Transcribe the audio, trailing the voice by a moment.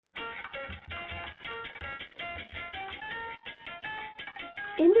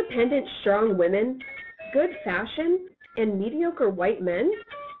independent, strong women, good fashion, and mediocre white men?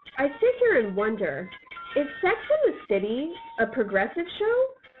 I sit here and wonder, is Sex and the City a progressive show?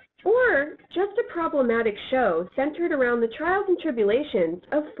 Or just a problematic show centered around the trials and tribulations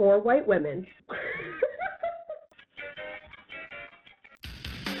of 4 white women?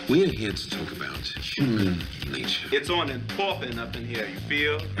 We're here to talk about human nature. It's on and popping up in here, you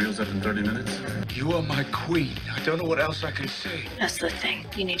feel? Wheels up in 30 minutes. You are my queen. I don't know what else I can say. That's the thing.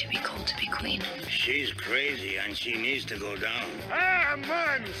 You need to be cool to be queen. She's crazy and she needs to go down. I'm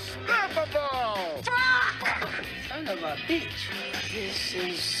unstoppable! Son of a bitch. This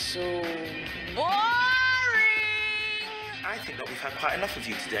is so boring. I think that we've had quite enough of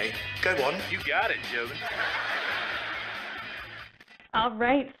you today. Go on. You got it, Jobin. All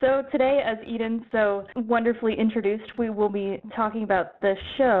right, so today, as Eden so wonderfully introduced, we will be talking about the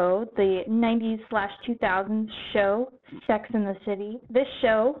show, the 90s/2000s show, Sex and the City. This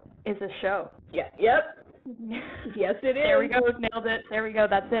show is a show. Yeah, yep. Yes, it is. There we go, nailed it. There we go,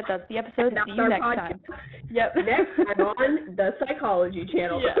 that's it. That's the episode. See you next time. Yep. Next time on the Psychology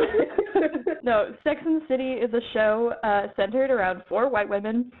Channel. Yeah. No, Sex and the City is a show centered around 4 white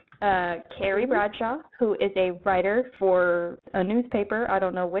women. Carrie Bradshaw, who is a writer for a newspaper. I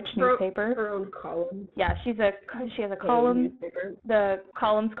don't know which newspaper. Her own column. Yeah, she has a column. Newspaper. The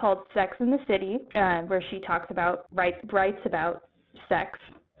column's called Sex in the City, where she talks about writes about sex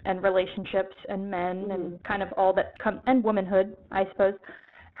and relationships and men and kind of all that and womanhood, I suppose.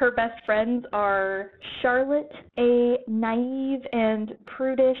 Her best friends are Charlotte, a naive and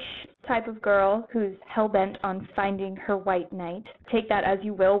prudish type of girl who's hell-bent on finding her white knight. Take that as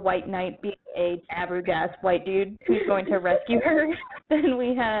you will, white knight being a Abergas white dude who's going to rescue her. Then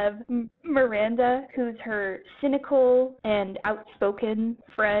we have Miranda, who's her cynical and outspoken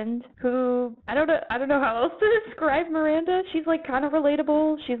friend who, I don't know how else to describe Miranda. She's like kind of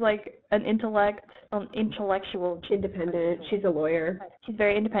relatable. She's like an intellectual. Independent. She's a lawyer. She's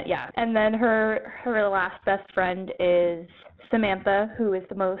very independent, yeah. And then her last best friend is Samantha, who is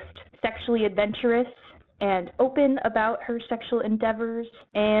the most sexually adventurous and open about her sexual endeavors,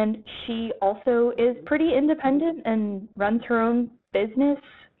 and she also is pretty independent and runs her own business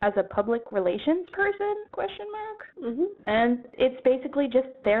as a public relations person, ? And it's basically just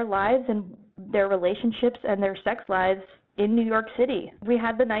their lives and their relationships and their sex lives in New York City. We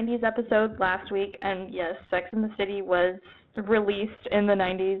had the 90s episode last week, and yes, Sex and the City was released in the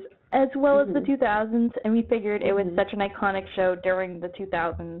 90s as well as the 2000s, and we figured it was such an iconic show during the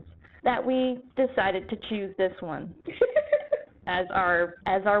 2000s that we decided to choose this one as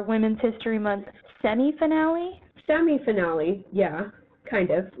our Women's History Month semi-finale. Semi-finale, yeah, kind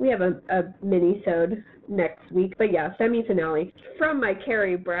of. We have a mini-sode next week, but yeah, semi-finale. From my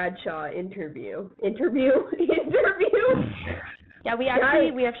Carrie Bradshaw interview. Yeah, we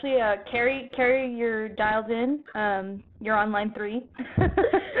actually, Carrie, you're dialed in. You're on line 3.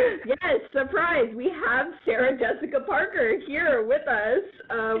 Yes, surprise! We have Sarah Jessica Parker here with us.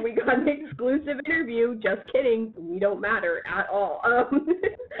 We got an exclusive interview. Just kidding. We don't matter at all.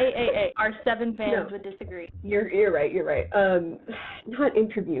 Hey, our 7 fans would disagree. You're right. Not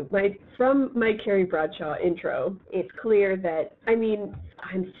interview. From my Carrie Bradshaw intro, it's clear that,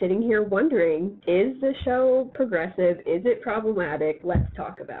 I'm sitting here wondering, is the show progressive? Is it problematic? Let's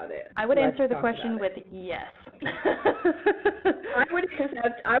talk about it. I would answer the question with yes. I would accept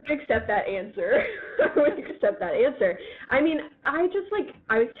that answer.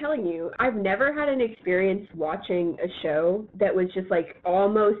 I was telling you, I've never had an experience watching a show that was just like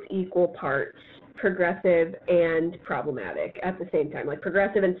almost equal parts progressive and problematic at the same time. Like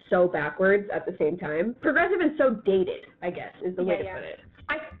progressive and so backwards at the same time. Progressive and so dated, I guess, is the way to put it.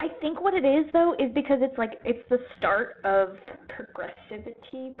 I think what it is, though, is because it's the start of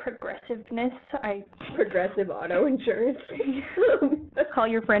progressiveness. Progressive auto insurance. Call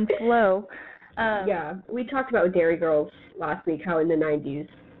your friend Flo. Yeah, we talked about Dairy Girls last week, how in the 90s,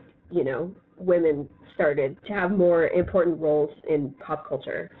 women started to have more important roles in pop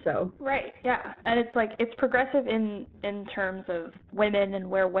culture. So right, yeah, and it's progressive in terms of women and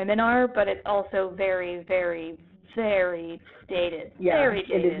where women are, but it's also very, very, very dated. Yeah, very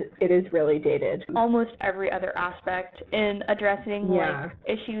dated. It is really dated. Almost every other aspect in addressing like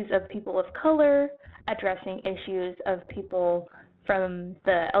issues of people of color, addressing issues of people from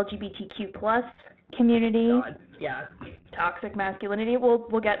the LGBTQ plus community. God, yeah. Toxic masculinity.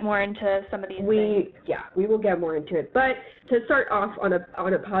 We'll get more into some of these things. Yeah, we will get more into it. But to start off on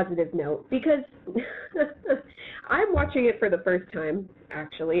a positive note, because I'm watching it for the first time,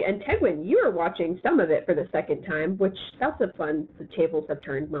 actually. And Tegwin, you are watching some of it for the second time, which that's a fun the tables have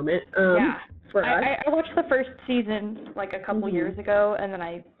turned moment. Yeah. For us. I watched the first season like a couple years ago, and then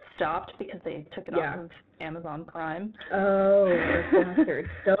I stopped because they took it off of Amazon Prime. Oh, those bastards.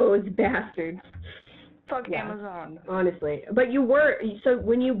 Those bastards. Fuck Amazon. Honestly. But so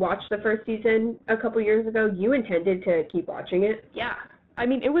when you watched the first season a couple years ago, you intended to keep watching it? Yeah. I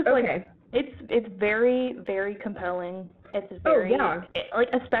mean, it was like, it's very, very compelling. It's very, like,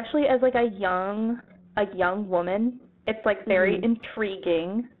 especially as like a young woman, it's like very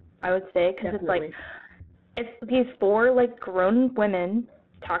intriguing, I would say, because it's like, it's these four like grown women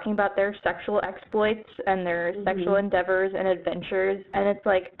talking about their sexual exploits and their sexual endeavors and adventures, and it's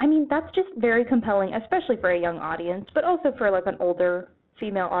like, I mean, that's just very compelling, especially for a young audience, but also for like an older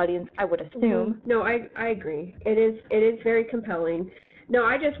female audience, I would assume. No, I agree. It is very compelling. No,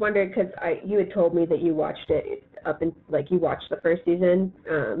 I just wondered because you had told me that you watched it you watched the first season,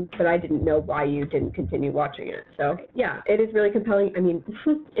 but I didn't know why you didn't continue watching it. So yeah, it is really compelling. I mean,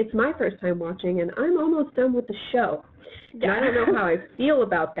 it's my first time watching, and I'm almost done with the show. And I don't know how I feel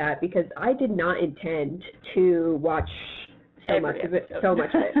about that because I did not intend to watch so much of it.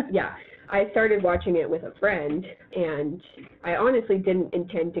 Yeah. I started watching it with a friend, and I honestly didn't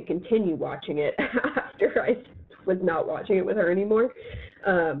intend to continue watching it after I was not watching it with her anymore.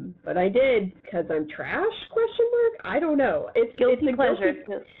 But I did because I'm trash, ? I don't know. It's a pleasure.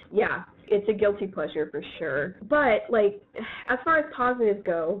 Yeah, it's a guilty pleasure for sure. But, like, as far as positives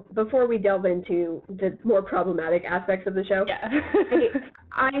go, before we delve into the more problematic aspects of the show,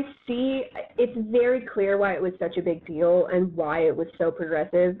 I see it's very clear why it was such a big deal and why it was so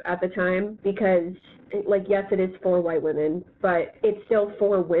progressive at the time, because, like, yes, it is for white women, but it's still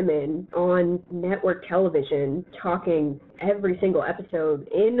for women on network television talking every single episode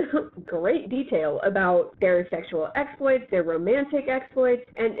in great detail about their sexual exploits, their romantic exploits,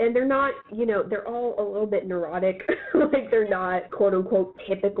 and they're not, they're all a little bit neurotic. Like, they're not quote-unquote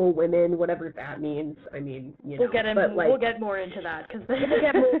typical women, whatever that means. I mean, we'll get more into that. We'll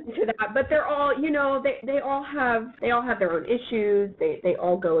get more into that, but they're all, they all have their own issues. They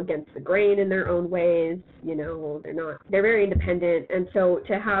all go against the grain in their own ways. They're very independent, and so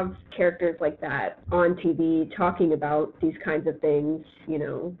to have characters like that on TV talking about these kinds of things,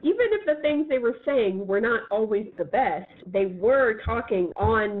 even if the things they were saying were not always the best, they were talking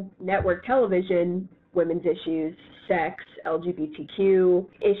on network television women's issues, sex, LGBTQ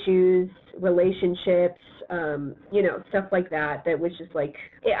issues, relationships, stuff like that was just like,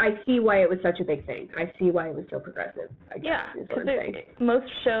 I see why it was such a big thing. I see why it was so progressive, I guess, is what I'm saying. Most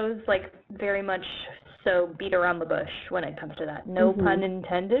shows, like, very much so beat around the bush when it comes to that. No pun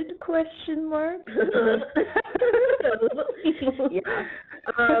intended, ? Yeah.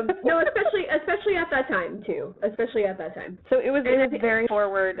 No, especially at that time, too. Especially at that time. So it was very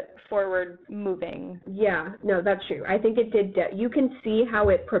forward moving. Yeah, no, that's true. I think it did. You can see how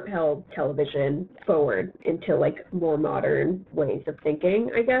it propelled television forward into, like, more modern ways of thinking,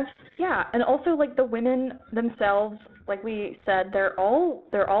 I guess. Yeah, and also, like, the women themselves, like we said, they're all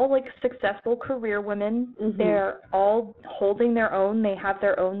like successful career women. They're all holding their own. They have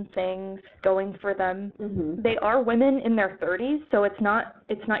their own things going for them. They are women in their 30s, so it's not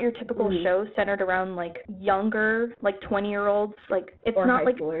your typical show centered around like younger, like 20-year-olds. Like it's or not high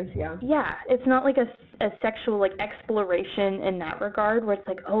like schoolers, yeah, it's not like a sexual like exploration in that regard where it's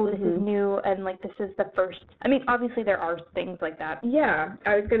like, oh, this is new and like this is the first. I mean, obviously there are things like that. Yeah,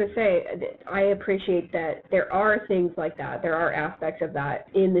 I was gonna say I appreciate that there are things like that. There are aspects of that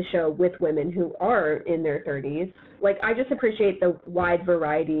in the show with women who are in their 30s. Like, I just appreciate the wide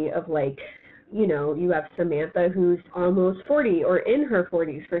variety of, like, you have Samantha who's almost 40 or in her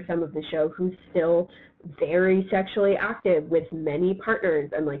 40s for some of the show, who's still very sexually active with many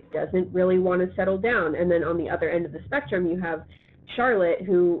partners and, like, doesn't really want to settle down. And then on the other end of the spectrum, you have Charlotte,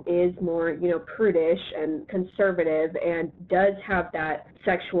 who is more, prudish and conservative and does have that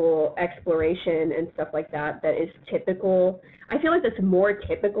sexual exploration and stuff like that is typical. I feel like that's more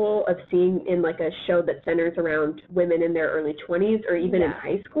typical of seeing in, like, a show that centers around women in their early 20s or even in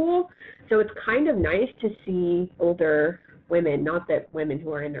high school. So it's kind of nice to see older women, not that women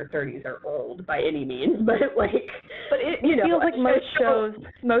who are in their 30s are old by any means, but it feels like most shows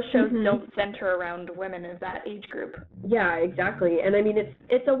don't center around women as that age group. Yeah, exactly. And I mean,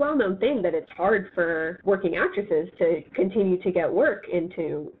 it's a well-known thing that it's hard for working actresses to continue to get work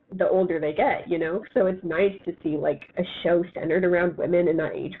into the older they get, So it's nice to see, like, a show centered around women in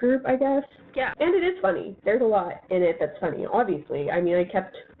that age group, I guess. Yeah. And it is funny. There's a lot in it that's funny, obviously. I mean, I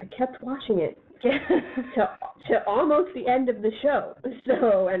kept watching it to almost the end of the show.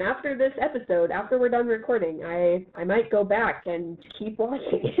 So, and after this episode, after we're done recording, I might go back and keep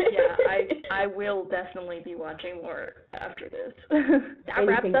watching. I will definitely be watching more after this. That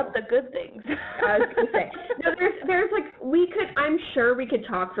wraps up the good things. I was gonna say, no, there's like, I'm sure we could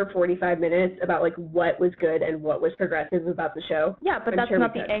talk for 45 minutes about like what was good and what was progressive about the show. Yeah, but that's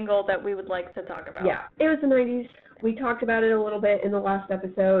not the angle that we would like to talk about. Yeah, it was the 90s. We talked about it a little bit in the last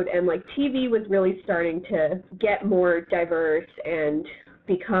episode, and like TV was really starting to get more diverse and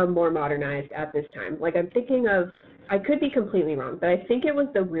become more modernized at this time. Like I'm thinking of, I could be completely wrong, but I think it was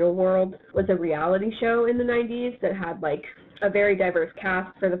The Real World was a reality show in the 90s that had like a very diverse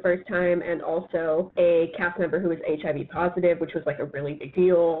cast for the first time, and also a cast member who was HIV positive, which was like a really big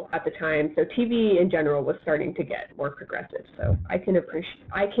deal at the time. So TV in general was starting to get more progressive. So I can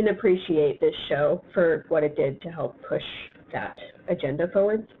appreciate this show for what it did to help push that agenda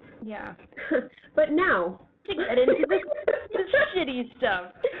forward. Yeah. But now to get into the shitty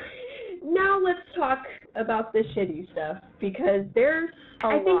stuff. Now let's talk about the shitty stuff, because there's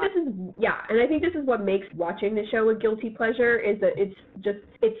I think this is what makes watching the show a guilty pleasure, is that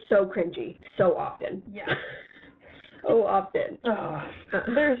it's so cringy so often. Yeah. So often.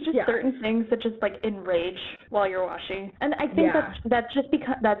 There's just certain things that just like enrage while you're watching, and I think that's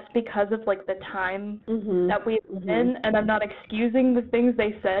because of like the time that we live in, and I'm not excusing the things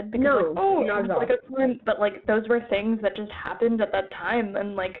they said because not at all. But like those were things that just happened at that time,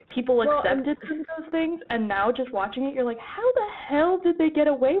 and like people accepted those things, and now just watching it, you're like, how the hell did they get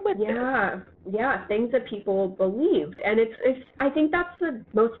away with this? Yeah, things that people believed. And it's I think that's the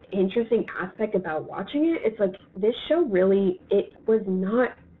most interesting aspect about watching it. It's like this show really, it was not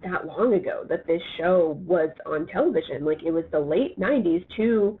that long ago that this show was on television. Like it was the late 90s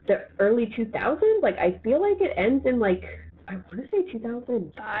to the early 2000s. Like I feel like it ends in like, I want to say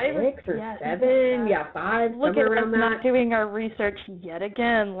 2006 or 7. Yeah, 5, Look somewhere at around us that. not doing our research yet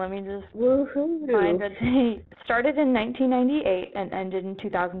again. Let me just Woohoo. find a date. Started in 1998 and ended in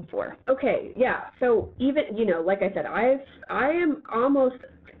 2004. Okay, yeah. So even, like I said, I am almost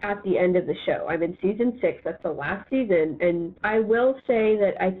at the end of the show. I'm in season 6. That's the last season. And I will say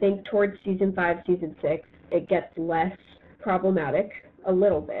that I think towards season 5, season 6, it gets less problematic a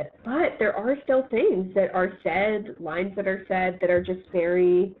little bit. But there are still things that are said, lines that are said that are just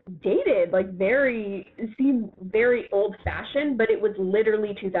very dated, like seem very old-fashioned, but it was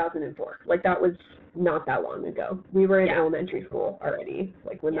literally 2004. Like that was not that long ago. We were in elementary school already,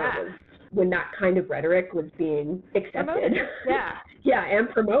 like when that kind of rhetoric was being accepted. And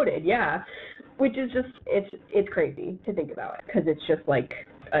promoted, which is just, it's crazy to think about it, because it's just like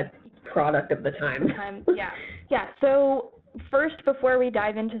a product of the time. So first, before we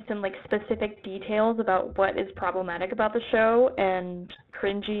dive into some like specific details about what is problematic about the show and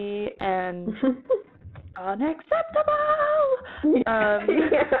cringy and unacceptable,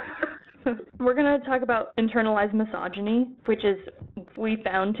 we're going to talk about internalized misogyny, which is, we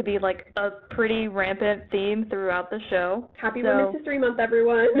found to be like a pretty rampant theme throughout the show. Happy Women's History Month,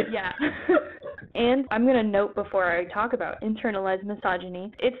 everyone. Yeah. And I'm going to note before I talk about internalized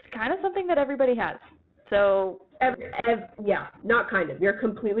misogyny, it's kind of something that everybody has. So not kind of. You're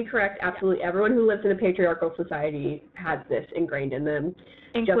completely correct. Absolutely. Everyone who lives in a patriarchal society has this ingrained in them.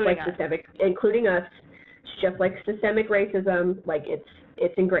 Including us. Just like systemic racism, like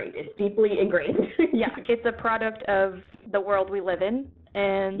it's ingrained. It's deeply ingrained. It's a product of the world we live in.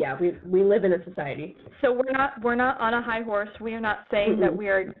 And we live in a society. So we're not on a high horse. We are not saying that we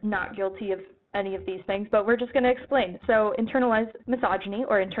are not guilty of any of these things, but we're just going to explain. So internalized misogyny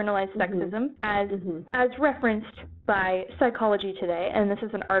or internalized sexism, as referenced by Psychology Today, and this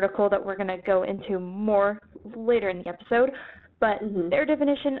is an article that we're going to go into more later in the episode, but their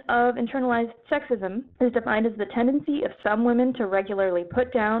definition of internalized sexism is defined as the tendency of some women to regularly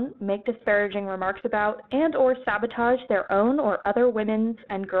put down, make disparaging remarks about, and or sabotage their own or other women's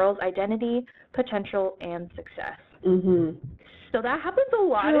and girls' identity, potential, and success. So that happens a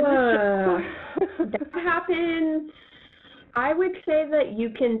lot in the show. That happens. I would say that you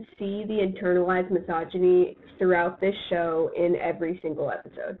can see the internalized misogyny throughout this show in every single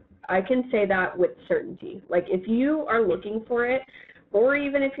episode. I can say that with certainty. Like, if you are looking for it, or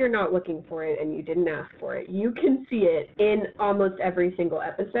even if you're not looking for it and you didn't ask for it, you can see it in almost every single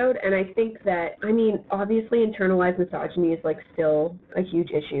episode. And I think that, obviously internalized misogyny is like still a huge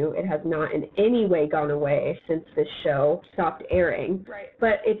issue. It has not in any way gone away since this show stopped airing. Right.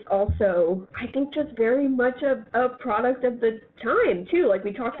 But it's also, I think, just very much a product of the time too. Like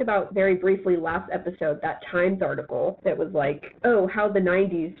we talked about very briefly last episode, that Times article that was like, how the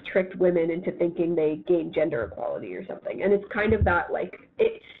 90s tricked women into thinking they gained gender equality or something. And it's kind of that, like,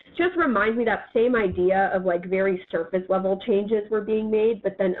 it's just reminds me that same idea of like very surface level changes were being made,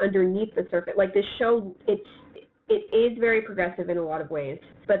 but then underneath the surface, like this show, it is very progressive in a lot of ways,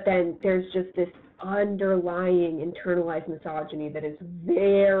 but then there's just this underlying internalized misogyny that is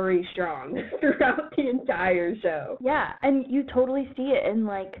very strong throughout the entire show. Yeah, and you totally see it in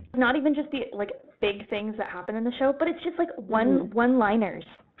like not even just the like big things that happen in the show, but it's just like one-liners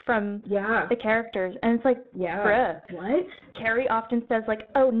from the characters, and it's like, bruh, what? Carrie often says like,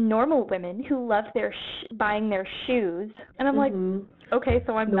 oh, normal women who love their buying their shoes, and I'm like, okay,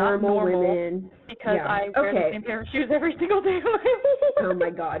 so I'm not normal women because I wear the same pair of shoes every single day of my life. Oh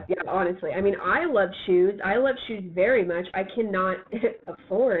my God, yeah, honestly. I mean, I love shoes. I love shoes very much. I cannot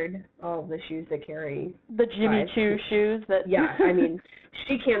afford all the shoes that Carrie the Jimmy Choo shoes that... Yeah, I mean,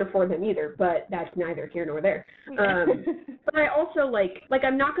 she can't afford them either, but that's neither here nor there. But I also, like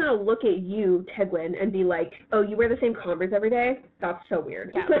I'm not going to look at you, Tegwin, and be like, oh, you wear the same Converse every day? That's so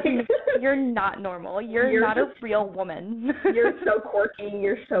weird. Yeah, you're not normal. You're not a real woman. You're so quirky.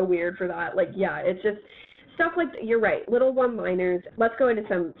 You're so weird for that. Like, yeah, it's just stuff like, you're right, little one-liners. Let's go into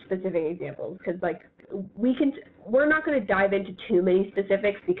some specific examples, because, like, we're not going to dive into too many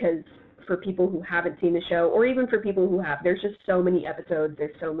specifics, because for people who haven't seen the show, or even for people who have, there's just so many episodes,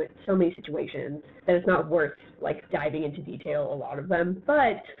 there's so many situations that it's not worth like diving into detail, a lot of them.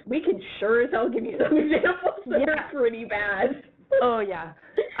 But we can sure as hell give you some examples that are pretty bad. Oh yeah,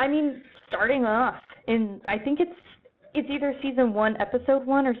 I mean, starting off in, I think it's either season 1 episode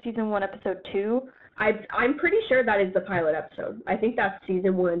 1 or season 1 episode 2. I'm pretty sure that is the pilot episode. I think that's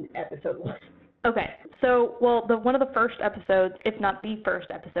season 1 episode 1. Okay, so, well, one of the first episodes, if not the first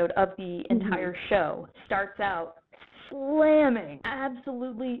episode of the entire show, starts out slamming,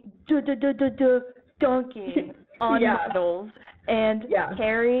 absolutely dunking on models. And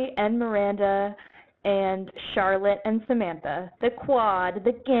Carrie and Miranda and Charlotte and Samantha, the quad,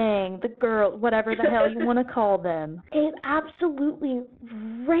 the gang, the girl, whatever the hell you want to call them, they absolutely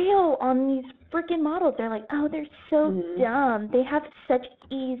rail on these freaking models. They're like, oh, they're so dumb. They have such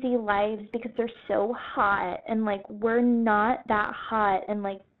easy lives because they're so hot. And, like, we're not that hot. And,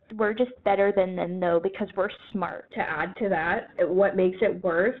 like, we're just better than them, though, because we're smart. To add to that, what makes it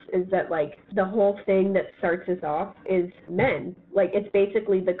worse is that, like, the whole thing that starts us off is men. Like, it's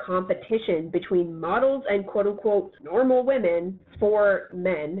basically the competition between models and quote-unquote normal women for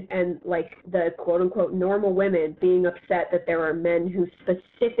men, and, like, the quote-unquote normal women being upset that there are men who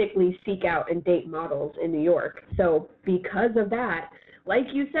specifically seek out and date models in New York. So because of that, like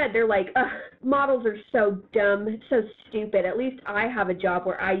you said, they're like, models are so dumb, it's so stupid. At least I have a job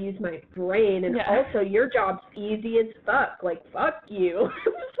where I use my brain, and also your job's easy as fuck. Like, fuck you.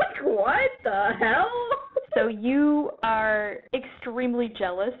 It's like, what the hell? So you are extremely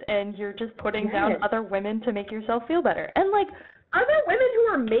jealous, and you're just putting down other women to make yourself feel better. And, like, other women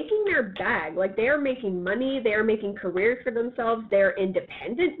who are making their bag, like, they are making money, they are making careers for themselves, they're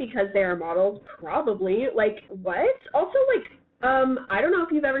independent because they are models, probably. Like, what? Also, like, I don't know if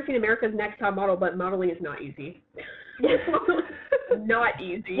you've ever seen America's Next Top Model, but modeling is not easy. Not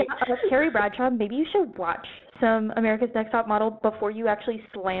easy. Yeah, Carrie Bradshaw, maybe you should watch some America's Next Top Model before you actually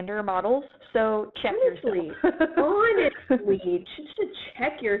slander models. So check yourself. Honestly, just to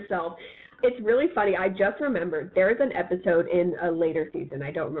check yourself. It's really funny. I just remembered there's an episode in a later season,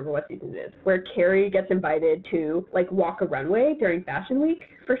 I don't remember what season it is, where Carrie gets invited to, like, walk a runway during Fashion Week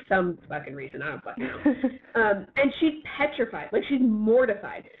for some fucking reason. I don't fucking know. And she's petrified. Like, she's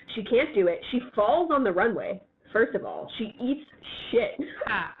mortified. She can't do it. She falls on the runway. First of all, she eats shit.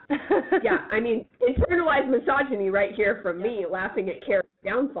 Yeah, I mean, internalized misogyny right here from me, laughing at Carrie's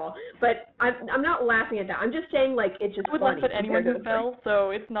downfall. But I'm not laughing at that. I'm just saying, like, it's just funny. I would laugh at anyone who fell,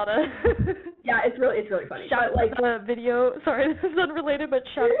 so it's not a... Yeah, it's really funny. Shout out to the video, sorry, this is unrelated, but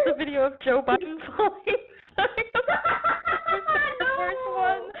shout out to the video of Joe Biden falling. The first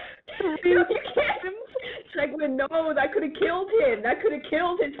one. You can't. Segment, no, that could have killed him. That could have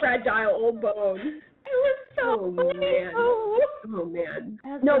killed his fragile old bones. It was so funny. Man. Oh man.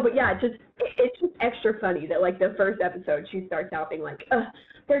 No, but yeah, it's just extra funny that, like, the first episode she starts out being like,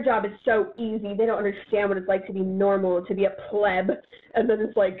 their job is so easy. They don't understand what it's like to be normal, to be a pleb. And then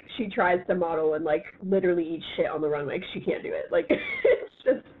it's like she tries to model and, like, literally eat shit on the runway 'cause she can't do it. Like,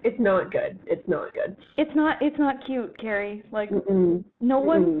 it's not good. It's not good. It's not cute, Carrie. Like, no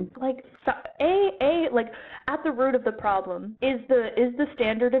one, like, like, at the root of the problem is the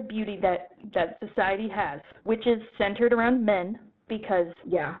standard of beauty that society has, which is centered around men, because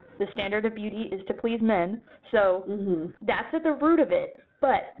the standard of beauty is to please men. So that's at the root of it.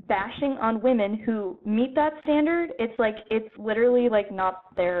 But bashing on women who meet that standard, it's like, it's literally like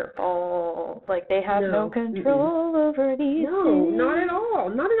not their fault. Like they have no control over these things. Not at all.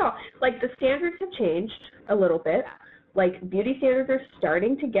 Not at all. Like the standards have changed a little bit. Like beauty standards are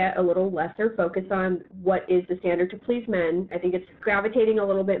starting to get a little lesser focus on what is the standard to please men. I think it's gravitating a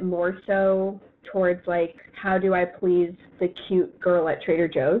little bit more so towards like, how do I please the cute girl at Trader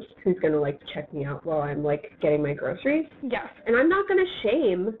Joe's who's going to like check me out while I'm like getting my groceries? Yeah. And I'm not going to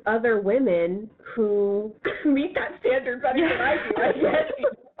shame other women who meet that standard better than I do, I guess.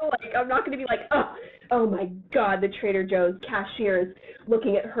 Like, I'm not going to be like, oh my God, the Trader Joe's cashier is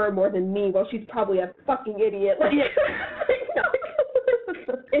looking at her more than me while she's probably a fucking idiot. Like,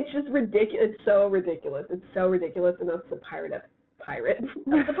 it's just ridiculous. It's so ridiculous. It's so ridiculous. And that's the pirate.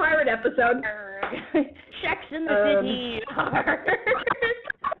 That's the pirate episode. Sex in the City.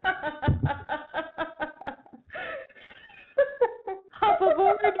 Hop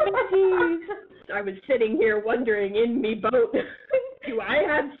aboard, Minties. I was sitting here wondering in me boat, do I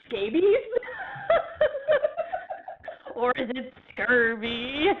have scabies? Or is it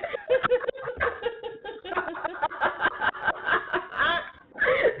scurvy?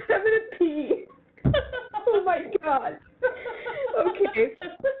 I'm gonna pee. Oh my God. Okay.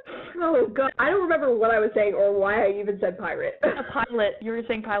 Oh God. I don't remember what I was saying or why I even said pirate. A pilot. You were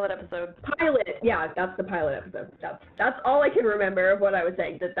saying pilot episode. Pilot. Yeah, that's the pilot episode. That's all I can remember of what I was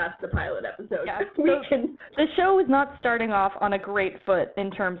saying, that's the pilot episode. Yeah. The show is not starting off on a great foot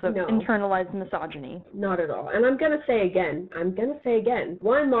in terms of internalized misogyny. Not at all. And I'm going to say again,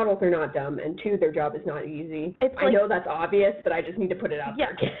 one, models are not dumb, and two, their job is not easy. I know that's obvious, but I just need to put it out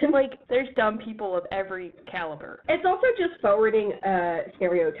there again. Like, there's dumb people of every caliber. It's also just forwarding a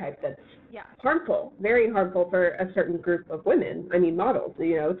stereotype that's harmful, very harmful for a certain group of women. I mean, models,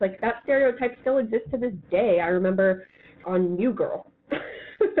 you know, it's like that stereotype still exists to this day. I remember on New Girl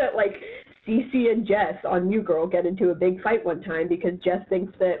that like Cece and Jess on New Girl get into a big fight one time because Jess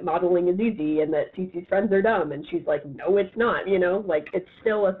thinks that modeling is easy and that Cece's friends are dumb, and she's like, no, it's not, you know, like it's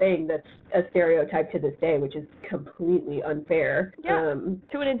still a thing that's a stereotype to this day, which is completely unfair. Yeah,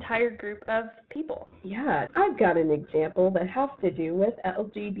 to an entire group of people. Yeah, I've got an example that has to do with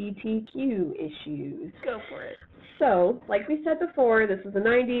LGBTQ issues. Go for it. So, like we said before, this was the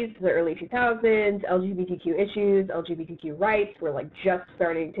 90s, the early 2000s, LGBTQ issues, LGBTQ rights were like just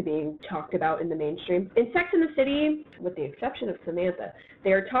starting to being talked about in the mainstream. In Sex and the City, with the exception of Samantha,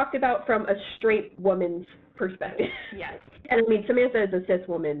 they are talked about from a straight woman's perspective. Yes. And I mean, Samantha is a cis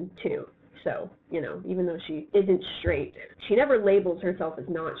woman too. So, you know, even though she isn't straight, she never labels herself as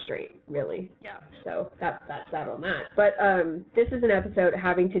not straight, really. Yeah. So that's that on that. But this is an episode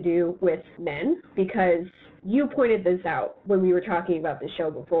having to do with men, because you pointed this out when we were talking about the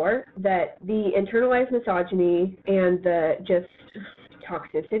show before, that the internalized misogyny and the just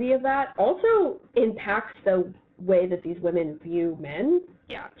toxicity of that also impacts the way that these women view men.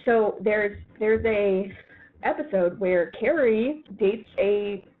 Yeah. So there's a episode where Carrie dates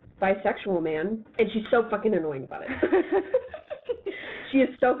a bisexual man, and she's so fucking annoying about it. She is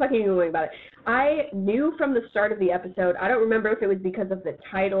so fucking annoying about it. I knew from the start of the episode, I don't remember if it was because of the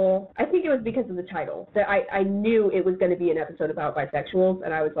title. I think it was because of the title, that I knew it was going to be an episode about bisexuals,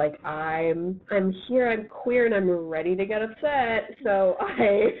 and I was like, I'm here, I'm queer, and I'm ready to get upset. So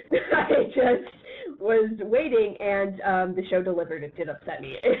I just was waiting, and the show delivered. It did upset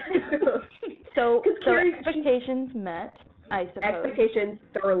me. So expectations met, I suppose. Expectations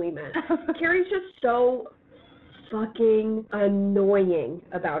thoroughly met. Carrie's just so fucking annoying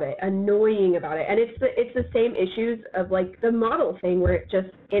about it. And it's the same issues of like the model thing, where it just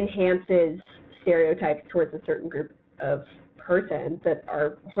enhances stereotypes towards a certain group of persons that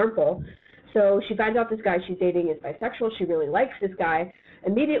are harmful. So she finds out this guy she's dating is bisexual. She really likes this guy.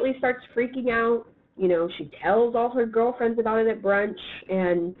 Immediately starts freaking out. You know, she tells all her girlfriends about it at brunch.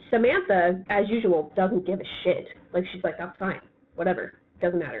 And Samantha, as usual, doesn't give a shit. Like, she's like, that's fine. Whatever.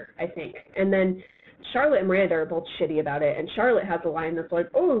 Doesn't matter, I think. And then Charlotte and Miranda are both shitty about it, and Charlotte has a line that's like,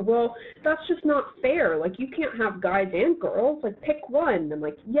 oh, well, that's just not fair. Like, you can't have guys and girls. Like, pick one. I'm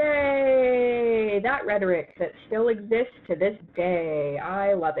like, yay, that rhetoric that still exists to this day.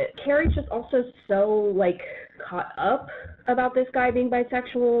 I love it. Carrie's just also so, like, caught up about this guy being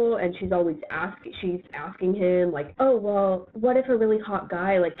bisexual, and she's always asking him, like, oh, well, what if a really hot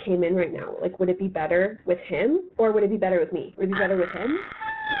guy, like, came in right now? Like, would it be better with him, or would it be better with me? Would it be better with him?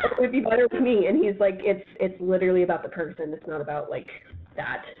 It would be better with me. And he's like, it's literally about the person. It's not about like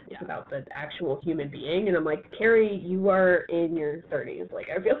that. It's about the actual human being. And I'm like, Carrie, you are in your 30s. Like,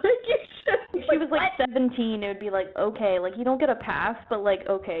 I feel like if she was like 17, it would be like, okay, like you don't get a pass, but like,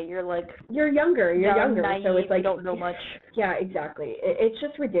 okay, you're like you're younger, naive, so it's like you don't know much. Yeah, exactly. It's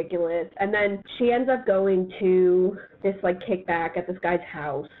just ridiculous. And then she ends up going to this like kickback at this guy's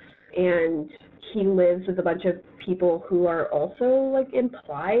house, and he lives with a bunch of people who are also like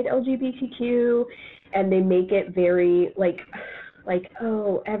implied LGBTQ, and they make it very like,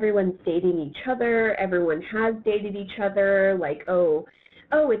 oh, everyone's dating each other, everyone has dated each other, like, oh,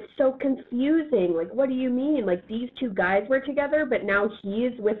 it's so confusing. Like, what do you mean? Like, these two guys were together, but now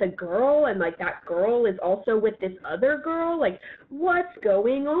he's with a girl, and, like, that girl is also with this other girl? Like, what's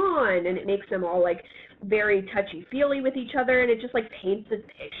going on? And it makes them all, like, very touchy-feely with each other, and it just, like, paints this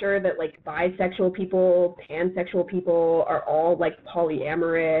picture that, like, bisexual people, pansexual people are all, like,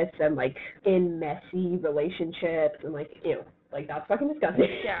 polyamorous and, like, in messy relationships, and, like, ew. Like, that's fucking disgusting.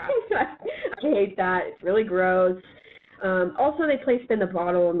 Yeah. I hate that. It's really gross. Also, they play Spin the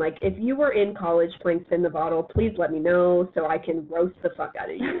Bottle, and, like, if you were in college playing Spin the Bottle, please let me know so I can roast the fuck out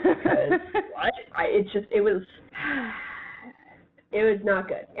of you, because what? It was not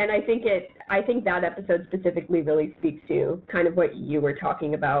good. And I think that episode specifically really speaks to kind of what you were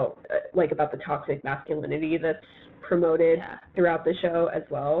talking about, like, about the toxic masculinity that's promoted throughout the show as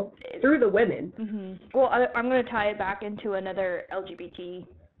well, through the women. Mm-hmm. Well, I'm going to tie it back into another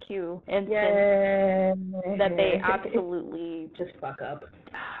LGBTQ instance that they absolutely just fuck up.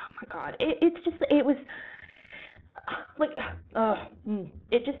 Oh my god, it was like,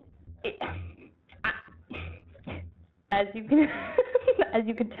 as you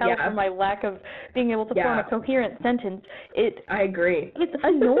can tell from my lack of being able to form a coherent sentence, I agree. It's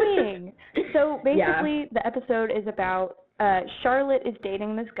annoying. So basically, the episode is about Charlotte is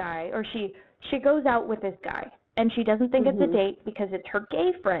dating this guy, or she goes out with this guy, and she doesn't think it's a date because it's her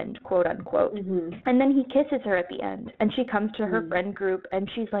gay friend, quote unquote. Mm-hmm. And then he kisses her at the end, and she comes to her friend group, and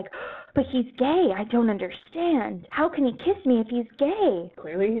she's like, but he's gay. I don't understand. How can he kiss me if he's gay?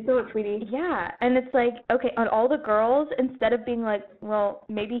 Clearly he's not, sweetie. Yeah, and it's like, okay, on all the girls, instead of being like, well,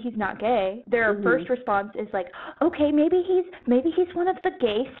 maybe he's not gay, their first response is like, okay, maybe he's one of the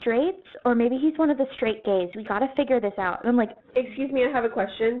gay straights, or maybe he's one of the straight gays. We gotta figure this out. And I'm like, excuse me, I have a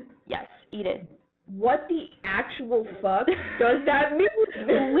question. Yes, eat it. What the actual fuck does that mean?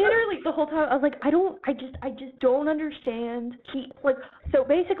 Literally the whole time I was like, I just don't understand. So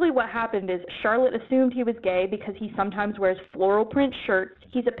basically what happened is Charlotte assumed he was gay because he sometimes wears floral print shirts.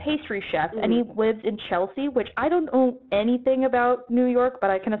 He's a pastry chef and he lives in Chelsea, which I don't know anything about New York, but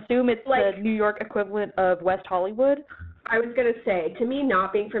I can assume it's like the New York equivalent of West Hollywood. I was going to say, to me,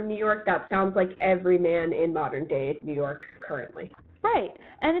 not being from New York, that sounds like every man in modern day New York currently. Right.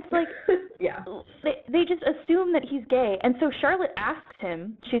 And it's like, they just assume that he's gay. And so Charlotte asks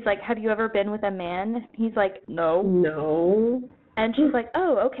him, she's like, have you ever been with a man? He's like, no. No. And she's like,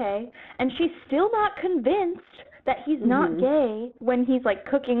 oh, okay. And she's still not convinced that he's not gay when he's, like,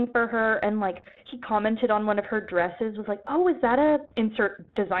 cooking for her and, like, he commented on one of her dresses, was like, oh, is that a insert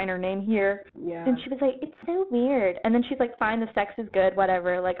designer name here? Yeah. And she was like, it's so weird. And then she's like, fine, the sex is good,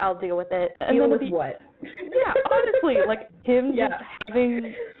 whatever, like, I'll deal with it. And deal then with what? Yeah, honestly, like, him just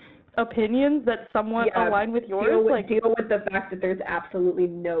having opinions that somewhat align with yours. Deal with the fact that there's absolutely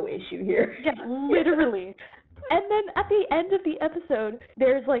no issue here. Yeah, literally. And then at the end of the episode,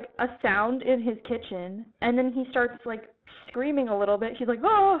 there's, like, a sound in his kitchen, and then he starts, like, screaming a little bit. He's like,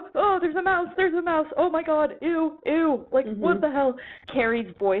 oh, there's a mouse, oh my god, ew, like, what the hell?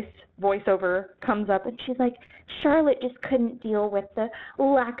 Carrie's voiceover comes up, and she's like, Charlotte just couldn't deal with the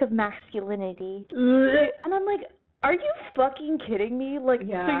lack of masculinity. And I'm like, are you fucking kidding me? Like, so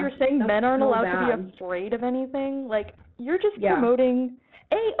you're saying men aren't allowed to be afraid of anything? Like, you're just promoting...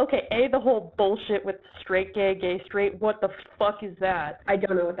 the whole bullshit with straight, gay, straight, what the fuck is that? I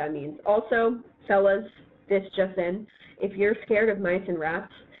don't know what that means. Also, fellas, this just in, if you're scared of mice and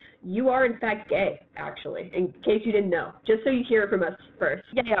rats, you are in fact gay, actually, in case you didn't know. Just so you hear it from us first.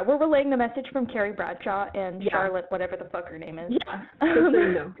 Yeah, we're relaying the message from Carrie Bradshaw and Charlotte, whatever the fuck her name is. Yeah, just so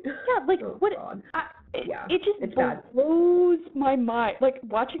you know. Yeah, like, what... God. It just blows my mind. Like,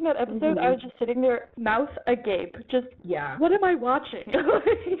 watching that episode, I was just sitting there, mouth agape, just, what am I watching?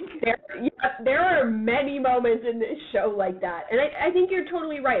 There are many moments in this show like that. And I think you're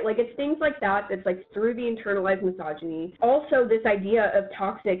totally right. Like, it's things like that that's, like, through the internalized misogyny. Also, this idea of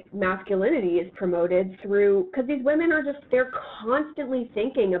toxic masculinity is promoted through, because these women are just, they're constantly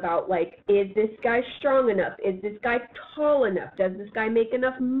thinking about, like, is this guy strong enough? Is this guy tall enough? Does this guy make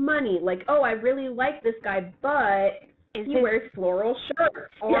enough money? Like, oh, I really like this guy, but he wears floral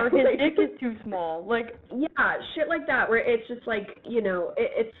shirts, or his dick is too small. Like, shit like that, where it's just like, you know,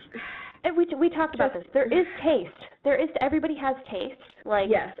 it's And we talked about this. There is taste. Everybody has taste. Like,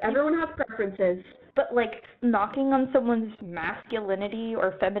 yes, everyone has preferences. But, like, knocking on someone's masculinity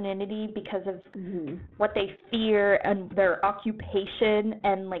or femininity because of what they fear and their occupation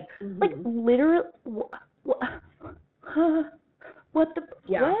and, like, literally, what the,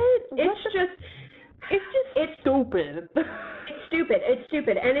 yeah. what? It's stupid. It's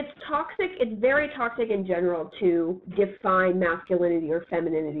stupid. And it's toxic. It's very toxic in general to define masculinity or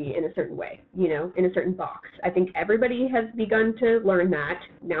femininity in a certain way, you know, in a certain box. I think everybody has begun to learn that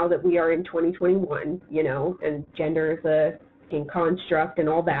now that we are in 2021, you know, and gender is a fucking construct and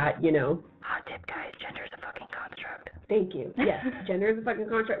all that, you know. Hot tip, guys. Gender is a fucking construct. Thank you. Yes, gender is a fucking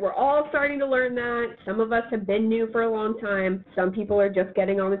construct. We're all starting to learn that. Some of us have been new for a long time. Some people are just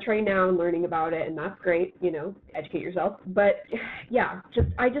getting on the train now and learning about it, and that's great, you know, educate yourself. But, yeah,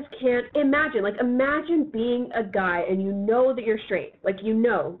 I just can't imagine. Like, imagine being a guy and you know that you're straight. Like, you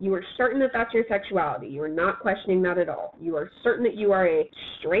know, you are certain that that's your sexuality. You are not questioning that at all. You are certain that you are a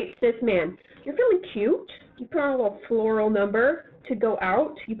straight cis man. You're feeling cute. You put on a little floral number to go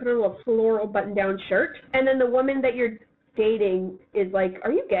out. You put on a little floral button-down shirt, and then the woman that you're dating is like,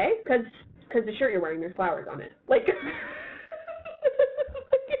 "Are you gay?" Because the shirt you're wearing, there's flowers on it. Like,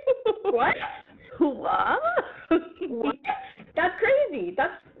 what? What? That's crazy.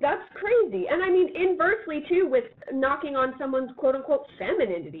 That's crazy. And I mean, inversely too, with knocking on someone's quote-unquote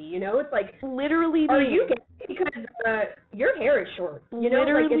femininity. You know, it's like, literally, are you gay? Because your hair is short. You know,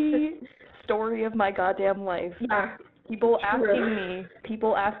 literally, like it's just story of my goddamn life. Yeah. People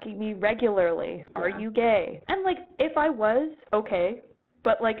asking me regularly, are you gay? And, like, if I was, okay,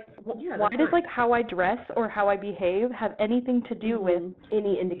 but, like, why does, like, how I dress or how I behave have anything to do with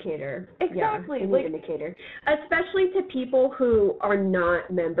any indicator? Exactly. Yeah, any indicator. Especially to people who are not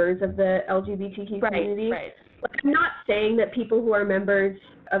members of the LGBTQ community. Right. Like, I'm not saying that people who are members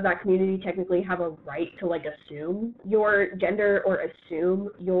of that community technically have a right to, like, assume your gender or assume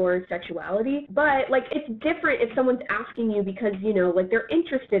your sexuality, but, like, it's different if someone's asking you because, you know, like, they're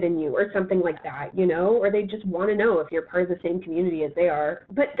interested in you or something like that, you know, or they just want to know if you're part of the same community as they are.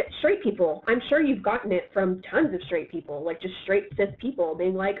 But straight people, I'm sure you've gotten it from tons of straight people, like, just straight cis people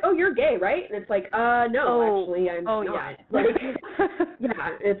being like, "Oh, you're gay, right?" And it's like, no, actually, I'm not. Yeah. Like,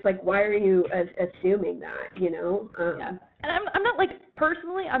 yeah, it's like, why are you assuming that, you know? Yeah. And I'm not, like,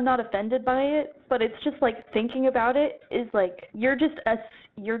 personally, I'm not offended by it, but it's just, like, thinking about it is, like, you're just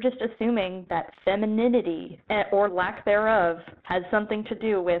assuming that femininity or lack thereof has something to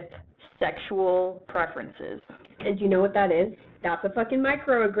do with sexual preferences. And you know what that is? That's a fucking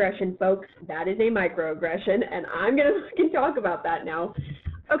microaggression, folks. That is a microaggression, and I'm going to fucking talk about that now.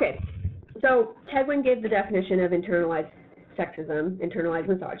 Okay, so Tegwin gave the definition of internalized sexism, internalized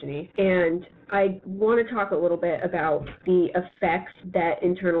misogyny, and I want to talk a little bit about the effects that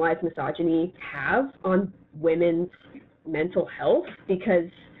internalized misogyny have on women's mental health, because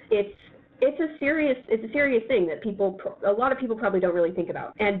it's a serious thing that a lot of people probably don't really think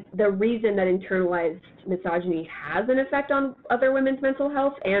about. And the reason that internalized misogyny has an effect on other women's mental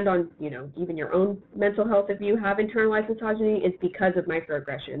health and on, you know, even your own mental health if you have internalized misogyny is because of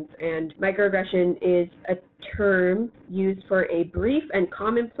microaggressions. And microaggression is a term used for a brief and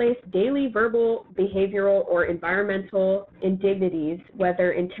commonplace daily verbal, behavioral, or environmental indignities,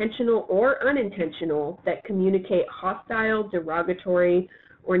 whether intentional or unintentional, that communicate hostile, derogatory,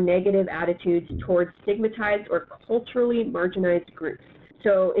 or negative attitudes towards stigmatized or culturally marginalized groups.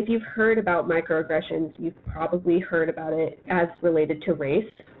 So if you've heard about microaggressions, you've probably heard about it as related to race,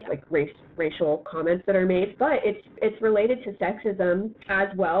 like racial comments that are made, but it's related to sexism as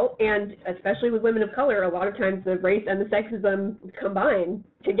well, and especially with women of color, a lot of times the race and the sexism combine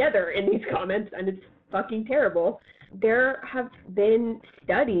together in these comments, and it's fucking terrible. There have been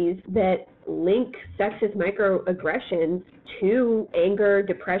studies that link sexist microaggressions to anger,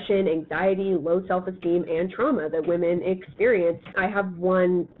 depression, anxiety, low self-esteem, and trauma that women experience. I have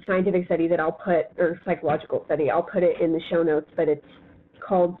one scientific study that or psychological study, I'll put it in the show notes, but it's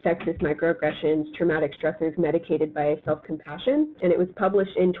called Sexist Microaggressions, Traumatic Stressors Medicated by Self-Compassion, and it was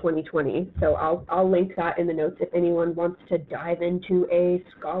published in 2020. So I'll link that in the notes if anyone wants to dive into a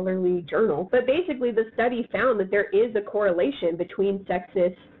scholarly journal. But basically, the study found that there is a correlation between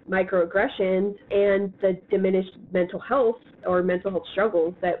sexist microaggressions and the diminished mental health or mental health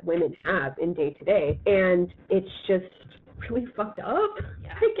struggles that women have in day-to-day. And it's just really fucked up,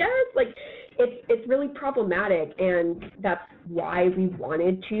 I guess. Like, it's really problematic, and that's why we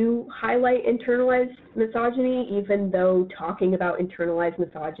wanted to highlight internalized misogyny, even though talking about internalized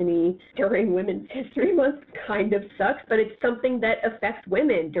misogyny during Women's History Month kind of sucks, but it's something that affects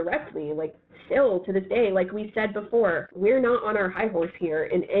women directly. Like, still to this day, like we said before, we're not on our high horse here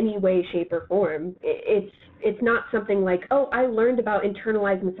in any way, shape, or form. It's not something like, oh, I learned about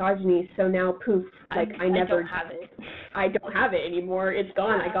internalized misogyny, so now poof, like I never don't have it. I don't have it anymore. It's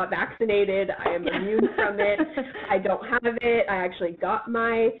gone. I got vaccinated. I am immune from it. I don't have it. I actually got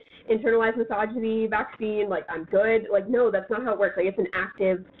my internalized misogyny vaccine. Like, I'm good. Like, no, that's not how it works. Like, it's an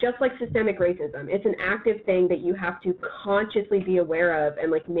active, just like systemic racism, it's an active thing that you have to consciously be aware of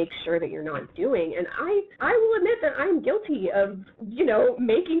and, like, make sure that you're not doing. And I will admit that I'm guilty of, you know,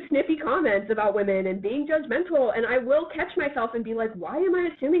 making snippy comments about women and being judgmental. And I will catch myself and be like, why am I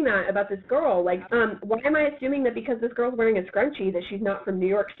assuming that about this girl? Like, why am I assuming that because this girl's wearing a scrunchie that she's not from New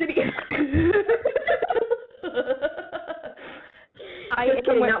York City? I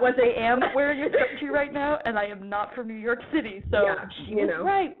am wearing a scrunchie right now, and I am not from New York City, so yeah, she was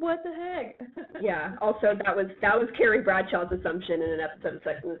right. What the heck? Yeah. Also, that was Carrie Bradshaw's assumption in an episode of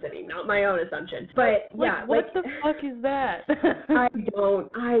Sex and the City, not my own assumption. But yeah, what the fuck is that?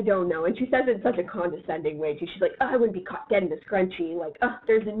 I don't know. And she says it in such a condescending way too. She's like, oh, I wouldn't be caught dead in a scrunchie. Like, oh,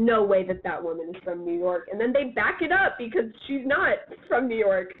 there's no way that woman is from New York. And then they back it up because she's not from New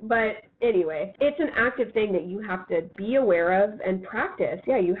York. But anyway, it's an active thing that you have to be aware of and practice.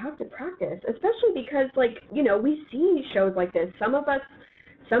 Yeah, you have to practice, especially because, like, you know, we see shows like this. Some of us,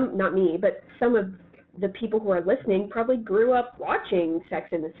 not me, but some of the people who are listening probably grew up watching Sex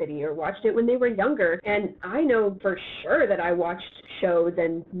and the City or watched it when they were younger. And I know for sure that I watched shows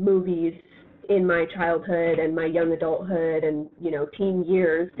and movies in my childhood and my young adulthood and, you know, teen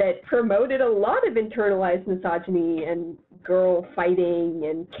years that promoted a lot of internalized misogyny and girl fighting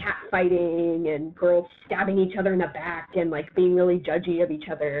and cat fighting and girls stabbing each other in the back and, like, being really judgy of each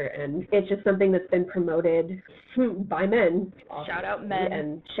other. And it's just something that's been promoted by men. Shout out men.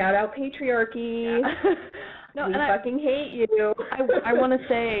 And shout out patriarchy. Yeah. No, we fucking hate you. I want to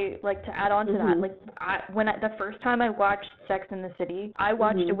say, like, to add on to that, like, the first time I watched Sex and the City, I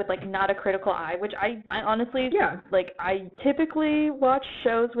watched it with, like, not a critical eye, which I honestly, like, I typically watch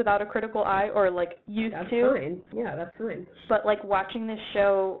shows without a critical eye, or, like, used that's to. Fine. Yeah, that's fine. But, like, watching this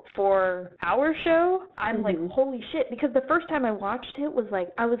show for our show, I'm like, holy shit, because the first time I watched it was like,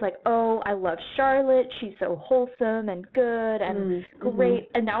 I was like, oh, I love Charlotte, she's so wholesome and good and great,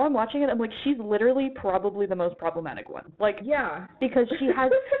 and now I'm watching it, I'm like, she's literally probably the most problematic one. Like, yeah, because she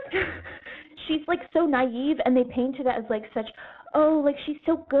has, she's, like, so naive, and they painted it as, like, such, oh, like, she's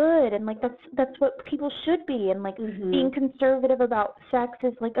so good, and, like, that's what people should be, and, like, being conservative about sex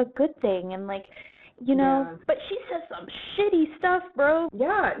is, like, a good thing, and, like, you know, but she says some shitty stuff, bro.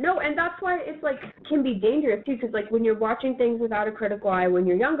 Yeah, no, and that's why it's, like, can be dangerous, too, because, like, when you're watching things without a critical eye when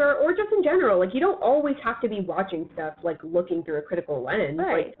you're younger, or just in general, like, you don't always have to be watching stuff, like, looking through a critical lens.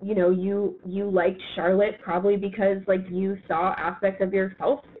 Right. Like, you know, you liked Charlotte probably because, like, you saw aspects of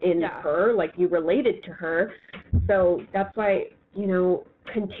yourself in her, like, you related to her. So that's why, you know,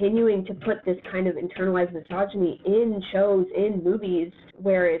 continuing to put this kind of internalized misogyny in shows, in movies,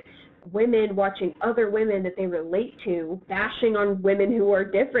 where it's women watching other women that they relate to, bashing on women who are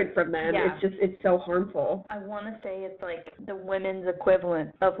different from them. Yeah. It's so harmful. I want to say it's like the women's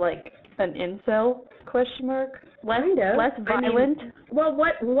equivalent of, like, an incel, question mark? Less violent. I mean, well,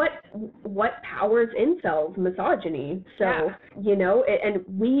 what powers incels? Misogyny. So, you know, and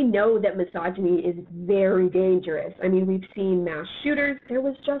we know that misogyny is very dangerous. I mean, we've seen mass shooters. There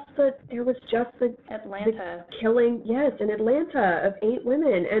was just the Atlanta the killing, in Atlanta, of 8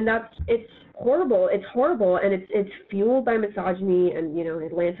 women, and it's horrible. It's horrible, and it's fueled by misogyny, and, you know, in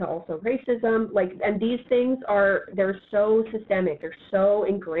Atlanta also racism. Like, and these things they're so systemic. They're so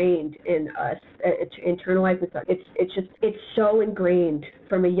ingrained in us. It's internalized misogyny. It's so ingrained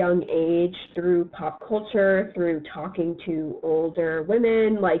from a young age through pop culture, through talking to older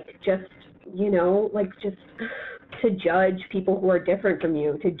women, like, just, you know, like, just to judge people who are different from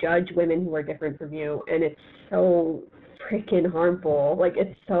you, to judge women who are different from you, and it's so freaking harmful. Like,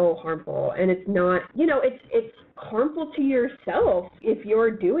 it's so harmful, and it's not, you know, it's harmful to yourself if you're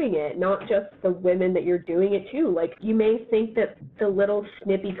doing it, not just the women that you're doing it to. Like, you may think that the little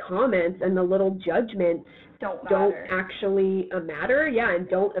snippy comments and the little judgments don't actually matter, and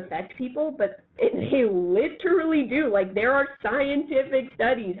don't affect people, but they literally do. Like, there are scientific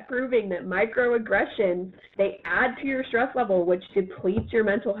studies proving that microaggressions, they add to your stress level, which depletes your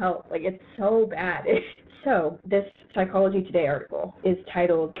mental health. Like, it's so bad. So, this Psychology Today article is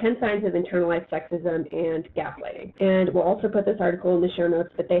titled 10 Signs of Internalized Sexism and Gaslighting. And we'll also put this article in the show notes,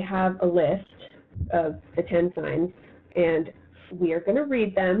 but they have a list of the 10 signs. And we are going to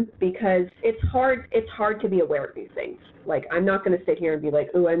read them because it's hard to be aware of these things. Like, I'm not going to sit here and be like,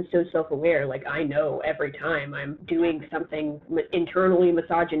 oh, I'm so self-aware. Like, I know every time I'm doing something internally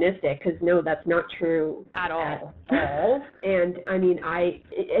misogynistic, because no, that's not true At all. And I mean,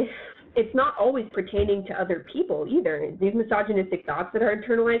 it's not always pertaining to other people either. These misogynistic thoughts that are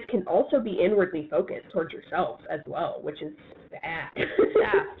internalized can also be inwardly focused towards yourself as well, which is bad.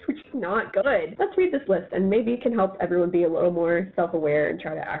 Yeah. Which is not good. Let's read this list, and maybe it can help everyone be a little more self-aware and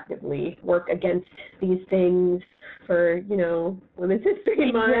try to actively work against these things for, you know, Women's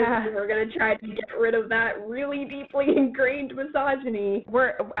History Month. Yeah. We're going to try to get rid of that really deeply ingrained misogyny.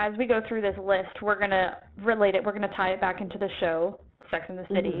 As we go through this list, we're going to relate it, we're going to tie it back into the show, Sex and the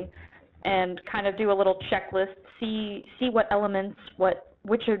City, and kind of do a little checklist, see what elements,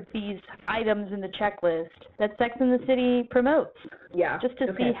 which of these items in the checklist that Sex and the City promotes. Yeah. Just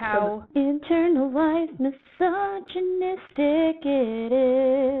to see how internalized misogynistic it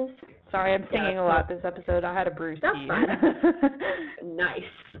is. Sorry, I'm singing a lot this episode. I had a bruise. That's fine. Nice.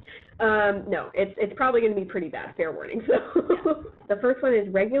 No, it's probably going to be pretty bad. Fair warning. So the first one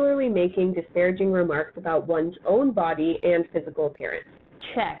is regularly making disparaging remarks about one's own body and physical appearance.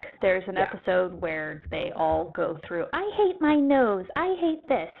 Check. There's an episode where they all go through, I hate my nose. I hate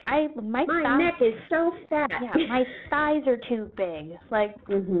this. My neck is so fat. Yeah, my thighs are too big. Like,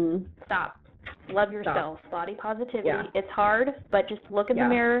 stop. Love yourself. Stop. Body positivity. Yeah. It's hard, but just look in the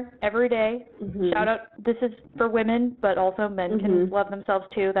mirror every day. Shout out, this is for women, but also men can love themselves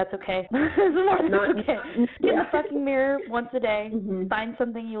too. That's okay. Okay. Get in the fucking mirror once a day, find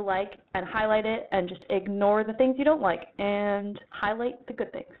something you like, and highlight it, and just ignore the things you don't like, and highlight the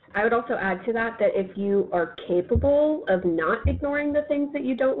good things. I would also add to that if you are capable of not ignoring the things that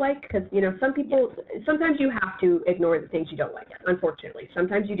you don't like, because, you know, some people, sometimes you have to ignore the things you don't like, unfortunately.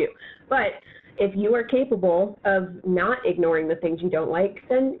 Sometimes you do. But if you are capable of not ignoring the things you don't like,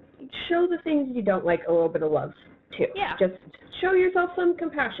 then show the things you don't like a little bit of love, too. Yeah. Just show yourself some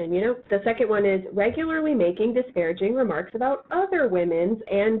compassion, you know? The second one is regularly making disparaging remarks about other women's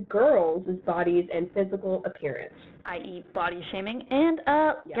and girls' bodies and physical appearance. I.e. body shaming, and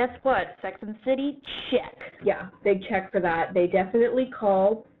guess what? Sex and the City, check. Yeah, big check for that. They definitely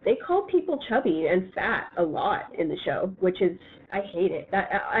call people chubby and fat a lot in the show, which is, I hate it.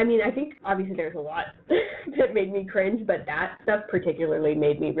 I mean, I think obviously there's a lot that made me cringe, but that stuff particularly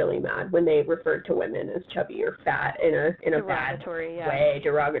made me really mad when they referred to women as chubby or fat in a bad way,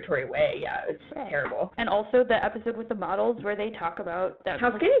 derogatory way. Yeah, it's terrible. And also the episode with the models where they talk about that,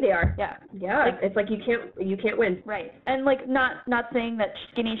 how skinny they are. Yeah. Yeah, it's like you can't win. Right. And like not saying that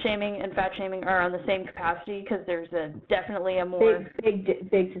skinny shaming and fat shaming are on the same capacity, because there's definitely a more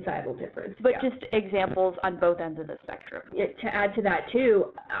big societal difference. But just examples on both ends of the spectrum. To add to that too,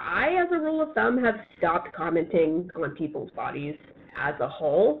 I, as a rule of thumb, have stopped commenting on people's bodies as a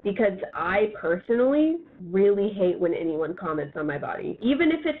whole, because I personally really hate when anyone comments on my body,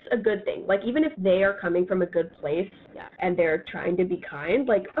 even if it's a good thing. Like, even if they are coming from a good place and they're trying to be kind,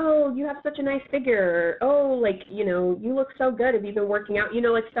 like, oh, you have such a nice figure, or, oh, like, you know, you look so good, have you been working out, you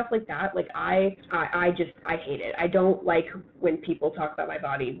know, like stuff like that. Like, I hate it. I don't like when people talk about my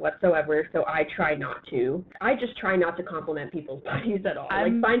body whatsoever, so I just try not to compliment people's bodies at all.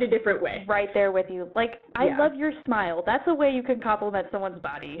 Like, find a different way. Right there with you. Like, I love your smile. That's a way you can compliment someone's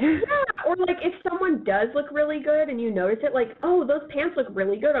body. Yeah, or like if someone does look really good and you notice it, like, oh, those pants look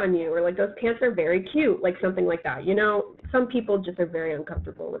really good on you, or like those pants are very cute, like something like that. You know, some people just are very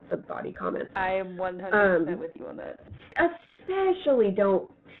uncomfortable with the body comments. I am 100% with you on that. Especially don't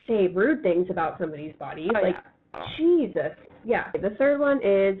say rude things about somebody's body. Jesus. Yeah. The third one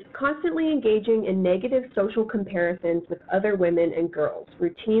is constantly engaging in negative social comparisons with other women and girls,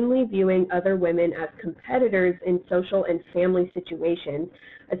 routinely viewing other women as competitors in social and family situations,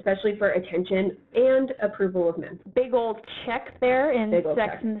 especially for attention and approval of men. Big old check there in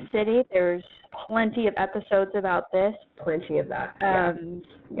Sex and the City. There's plenty of episodes about this. Plenty of that.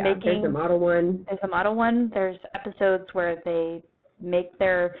 There's a model one. There's episodes where they make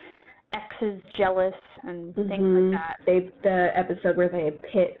their exes jealous and things like that. The episode where they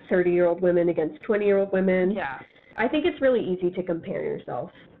pit 30-year-old women against 20-year-old women. Yeah. I think it's really easy to compare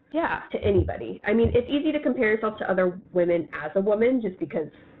yourself to anybody. I mean, it's easy to compare yourself to other women as a woman just because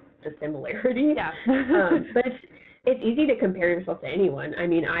the similarity. Yeah. But it's easy to compare yourself to anyone. I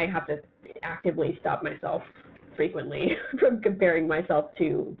mean, I have to actively stop myself frequently from comparing myself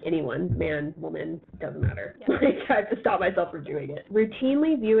to anyone, man, woman, doesn't matter. Yeah. Like, I have to stop myself from doing it.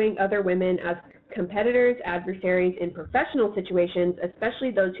 Routinely viewing other women as competitors, adversaries in professional situations,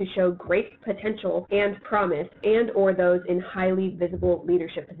 especially those who show great potential and promise, and or those in highly visible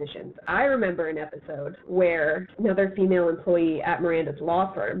leadership positions. I remember an episode where another female employee at Miranda's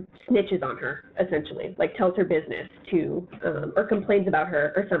law firm snitches on her, essentially, like tells her business to, or complains about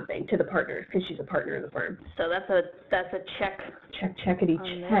her or something to the partners, because she's a partner in the firm. So that's a check. Checkity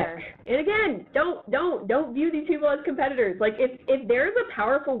check. And again, don't view these people as competitors. Like if there's a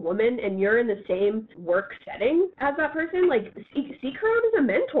powerful woman and you're in the same work setting as that person, like seek her out as a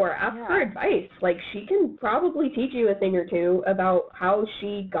mentor. Ask her advice. Like she can probably teach you a thing or two about how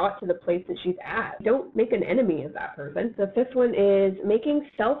she got to the place that she's at. Don't make an enemy of that person. The fifth one is making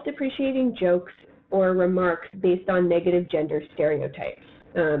self-depreciating jokes or remarks based on negative gender stereotypes.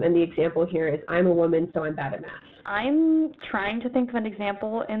 And the example here is, I'm a woman, so I'm bad at math. I'm trying to think of an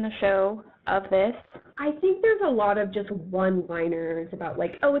example in the show of this. I think there's a lot of just one-liners about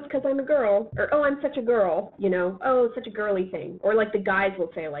like, oh, it's because I'm a girl, or oh, I'm such a girl, you know, oh, it's such a girly thing. Or like the guys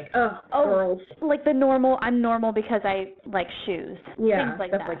will say like, oh, girls. Like the normal, I'm normal because I like shoes. Yeah, things like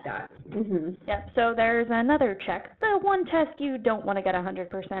stuff that. like that. Mm-hmm. Yeah, so there's another check. The one test you don't want to get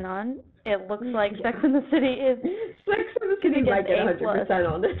 100% on. It looks like Sex and the City is... Sex and the City might get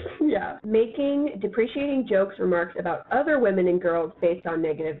 100% on this. Yeah. Making depreciating jokes, remarks about other women and girls based on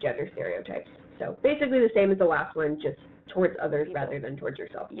negative gender stereotypes. So basically the same as the last one, just towards others rather than towards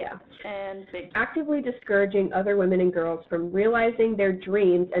yourself. Yeah. And actively discouraging other women and girls from realizing their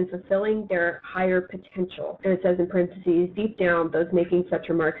dreams and fulfilling their higher potential. And it says in parentheses, deep down, those making such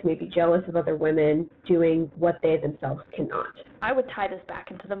remarks may be jealous of other women doing what they themselves cannot. I would tie this back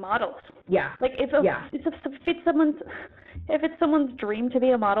into the models. Yeah. Like if it's someone's dream to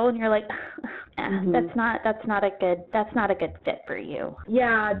be a model and you're like, that's not a good fit for you.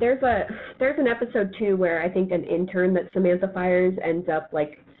 Yeah, there's an episode too where I think an intern that Samantha fires ends up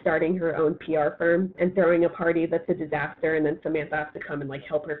like starting her own PR firm and throwing a party that's a disaster, and then Samantha has to come and like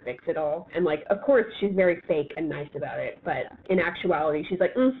help her fix it all. And like, of course, she's very fake and nice about it, but in actuality, she's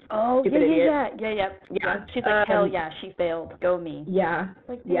like, stupid idiot. Yeah. She's like, hell yeah, she failed. Go me. Yeah.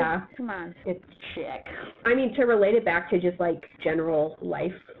 Like, yeah. Come on. It's chick. I mean, to relate it back to just like general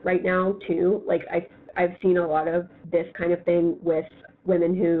life right now too, like I've seen a lot of this kind of thing with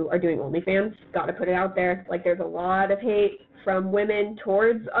women who are doing OnlyFans. Gotta put it out there. Like there's a lot of hate from women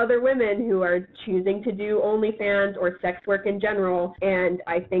towards other women who are choosing to do OnlyFans or sex work in general. And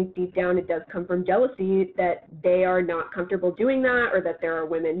I think deep down it does come from jealousy that they are not comfortable doing that, or that there are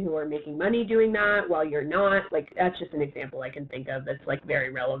women who are making money doing that while you're not. Like that's just an example I can think of that's like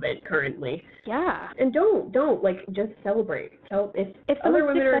very relevant currently. Yeah. And don't like just celebrate. So if other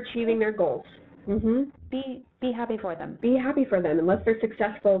women are achieving their goals, be happy for them. Be happy for them, unless they're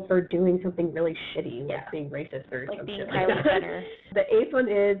successful for doing something really shitty, like being racist or like some being shit Kylie like that. Jenner. The eighth one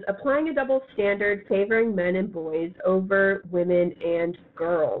is applying a double standard, favoring men and boys over women and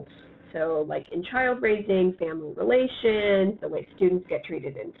girls. So like in child raising, family relations, the way students get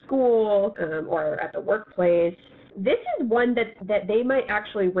treated in school or at the workplace. This is one that they might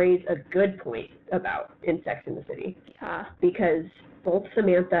actually raise a good point about in Sex and the City. Yeah. Because both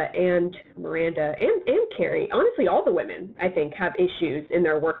Samantha and Miranda and Carrie, honestly, all the women, I think, have issues in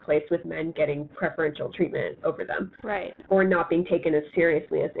their workplace with men getting preferential treatment over them. Right. Or not being taken as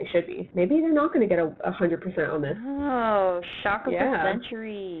seriously as they should be. Maybe they're not going to get 100% on this. Oh, shock of the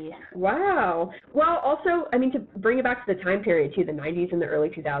century. Wow. Well, also, I mean, to bring it back to the time period, too, the 90s and the early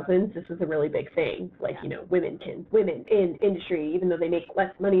 2000s, this was a really big thing. Like, you know, women in industry, even though they make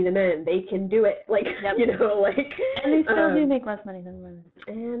less money than men, they can do it. Like, you know, like. And they still do make less money than women.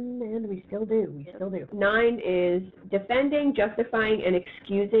 And we still do. We still do. 9 is defending, justifying, and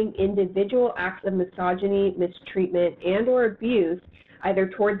excusing individual acts of misogyny, mistreatment, and or abuse, either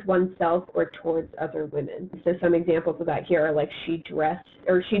towards oneself or towards other women. So some examples of that here are like she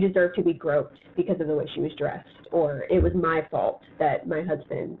deserved to be groped because of the way she was dressed, or it was my fault that my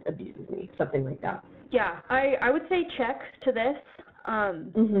husband abuses me, something like that. Yeah, I would say check to this.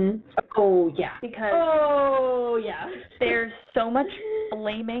 Oh yeah. Because there's so much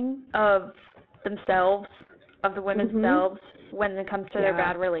blaming of themselves, of the women themselves, when it comes to their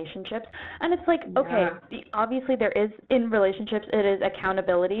bad relationships. And it's like, okay, obviously there is, in relationships, it is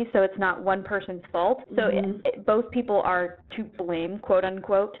accountability, so it's not one person's fault. So both people are to blame, quote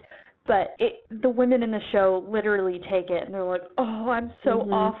unquote. But the women in the show literally take it and they're like, oh, I'm so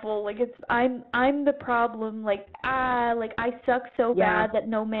awful. Like I'm the problem. Like I suck so bad that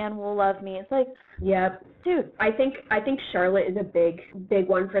no man will love me. It's like, dude, I think Charlotte is a big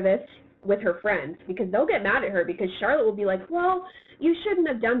one for this. with her friends, because they'll get mad at her because Charlotte will be like, well, you shouldn't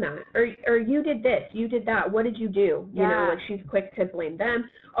have done that, or you did this, you did that, what did you do? You know, like she's quick to blame them.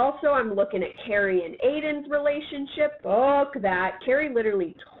 Also, I'm looking at Carrie and Aiden's relationship. Fuck that. Carrie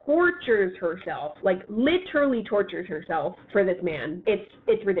literally tortures herself, like literally tortures herself for this man.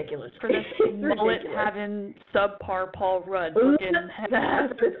 It's ridiculous. For this mullet having subpar Paul Rudd looking.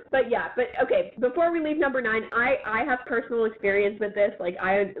 But okay, before we leave number 9, I have personal experience with this.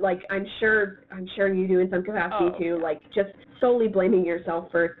 I'm sure you do in some capacity too. Yeah. Like just solely blaming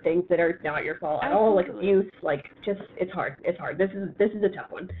yourself for things that are not your fault at all, like abuse, like just it's hard. This is a tough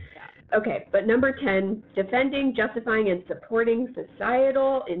one. Yeah. Okay, but number 10, defending, justifying, and supporting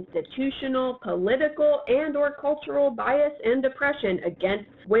societal, institutional, political, and or cultural bias and oppression against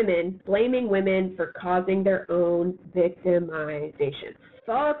women, blaming women for causing their own victimization.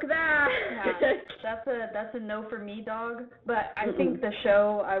 Fuck that. Yeah, that's a no for me, dog. But I think the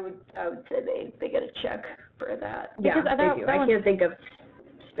show, I would say they get a check for that. Yeah, they do. I can't think of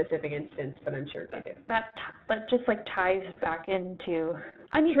specific instance, but I'm sure they do. That just like ties back into.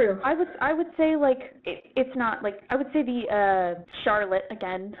 I mean, true. I would say like it's not like I would say the Charlotte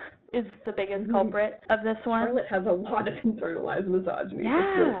again is the biggest culprit of this one. Charlotte has a lot of internalized misogyny. Yeah,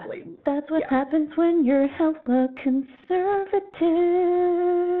 it's really blatant. That's what happens when you're hella conservative.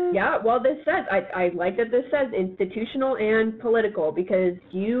 Yeah, well, this says, I like that this says institutional and political, because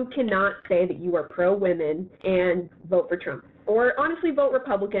you cannot say that you are pro-women and vote for Trump. Or honestly vote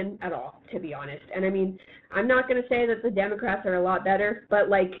Republican at all, to be honest. And I mean, I'm not going to say that the Democrats are a lot better, but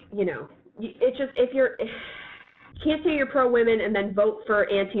like, you know, it's just you can't say you're pro-women and then vote for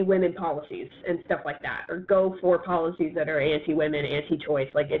anti-women policies and stuff like that, or go for policies that are anti-women, anti-choice.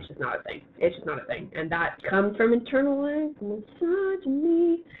 Like, it's just not a thing. It's just not a thing. And that comes from internalized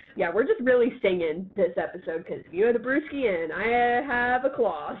misogyny. Yeah, we're just really singing this episode because you had a brewski and I have a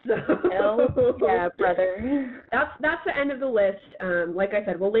claw. So. Hell yeah, brother. That's the end of the list. Like I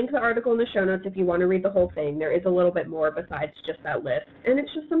said, we'll link the article in the show notes if you want to read the whole thing. There is a little bit more besides just that list. And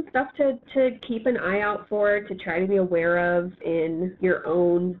it's just some stuff to keep an eye out for, to try to be aware of in your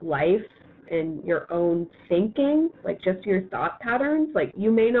own life and your own thinking, like just your thought patterns. Like,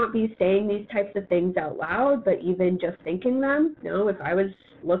 you may not be saying these types of things out loud, but even just thinking them. You know, if I was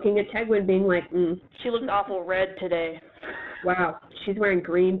looking at Tegwin being like, she looks awful red today. Wow, she's wearing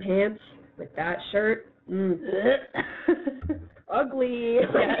green pants with that shirt. Ugly.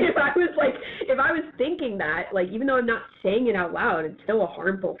 Like, if I was thinking that, like, even though I'm not saying it out loud, it's still a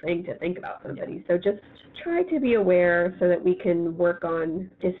harmful thing to think about somebody. So just try to be aware so that we can work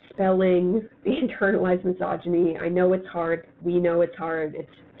on dispelling the internalized misogyny. I know it's hard. We know it's hard. It's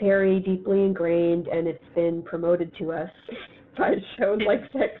very deeply ingrained, and it's been promoted to us by shows like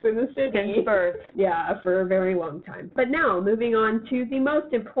Sex and the City. Since birth. Yeah, for a very long time. But now, moving on to the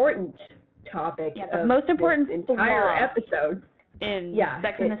most important topic of most important this entire episode. In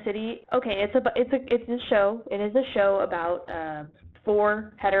Sex and the City. Okay, it's a show. It is a show about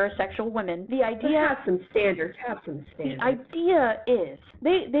 4 heterosexual women. The idea have some standards. The idea is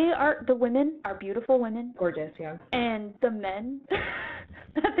the women are beautiful women. Gorgeous, yeah. And the men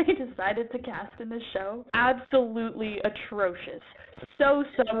that they decided to cast in this show, absolutely atrocious. So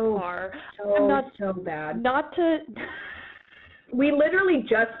far. So bad. Not to. We literally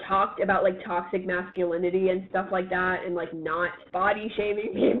just talked about, like, toxic masculinity and stuff like that, and, like, not body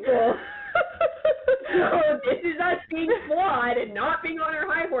shaming people. So this is us being flawed and not being on our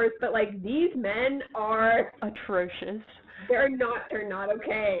high horse, but, like, these men are atrocious. They're not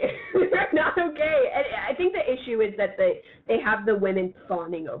okay. They're not okay. And I think the issue is that they have the women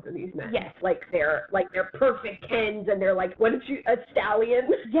fawning over these men. Yes. Like they're perfect Kens, and they're like, what did you, a stallion?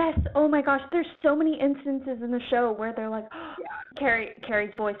 Yes. Oh my gosh, there's so many instances in the show where they're like,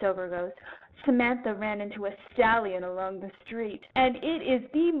 Carrie's voiceover goes, Samantha ran into a stallion along the street, and it is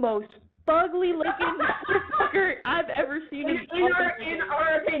the most fugly looking motherfucker I've ever seen. In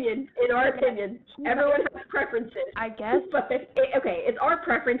our opinion, everyone has preferences, I guess. But it's our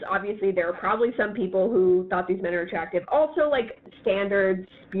preference. Obviously, there are probably some people who thought these men are attractive. Also, like,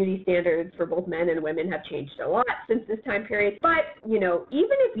 beauty standards for both men and women have changed a lot since this time period. But, you know,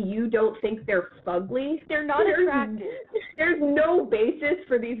 even if you don't think they're fugly, they're not attractive. There's no basis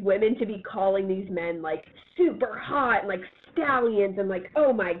for these women to be calling these men, like, super hot and, like, stallions, and like,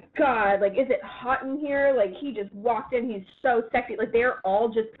 oh my god, like, is it hot in here? Like, he just walked in, he's so sexy. Like, they're all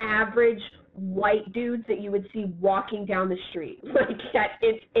just average white dudes that you would see walking down the street, like, at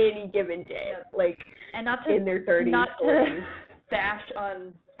any given day, like, and not to, in their 30s, not 40s. To bash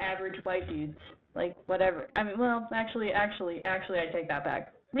on average white dudes, like, whatever. I mean, well, actually, I take that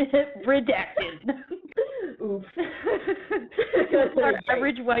back. Redacted. Oof. Our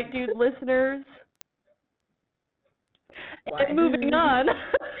average white dude listeners. What? And moving on.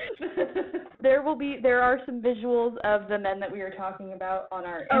 There are some visuals of the men that we were talking about on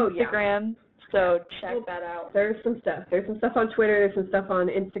our Instagram. So check that out. There's some stuff. There's some stuff on Twitter. There's some stuff on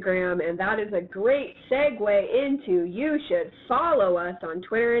Instagram. And that is a great segue into you should follow us on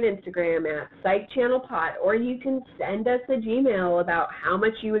Twitter and Instagram at Psych Channel Pod. Or you can send us a Gmail about how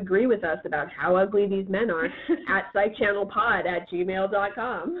much you agree with us about how ugly these men are at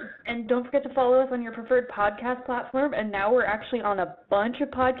psychchannelpod@gmail.com. And don't forget to follow us on your preferred podcast platform. And now we're actually on a bunch of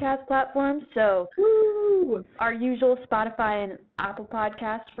podcast platforms. So our usual Spotify and Apple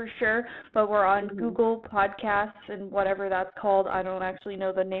Podcasts for sure, but we're on Google Podcasts and whatever that's called. I don't actually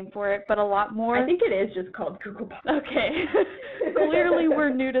know the name for it, but a lot more. I think it is just called Google Podcasts. Okay. Clearly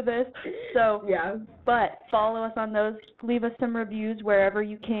we're new to this, so yeah. But follow us on those. Leave us some reviews wherever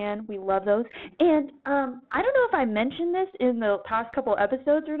you can. We love those. And I don't know if I mentioned this in the past couple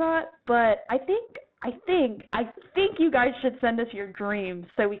episodes or not, but I think you guys should send us your dreams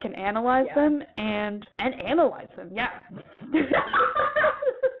so we can analyze them and analyze them. Yeah.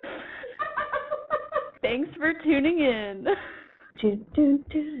 Thanks for tuning in.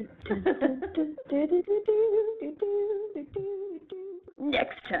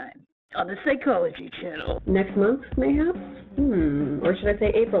 Next time on the Psychology Channel. Next month, mayhaps? Or should I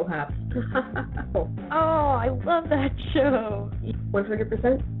say April, haps? Oh, I love that show.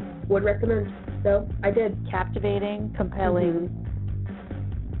 100% would recommend. So I did. Captivating, compelling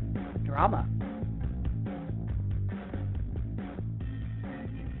drama.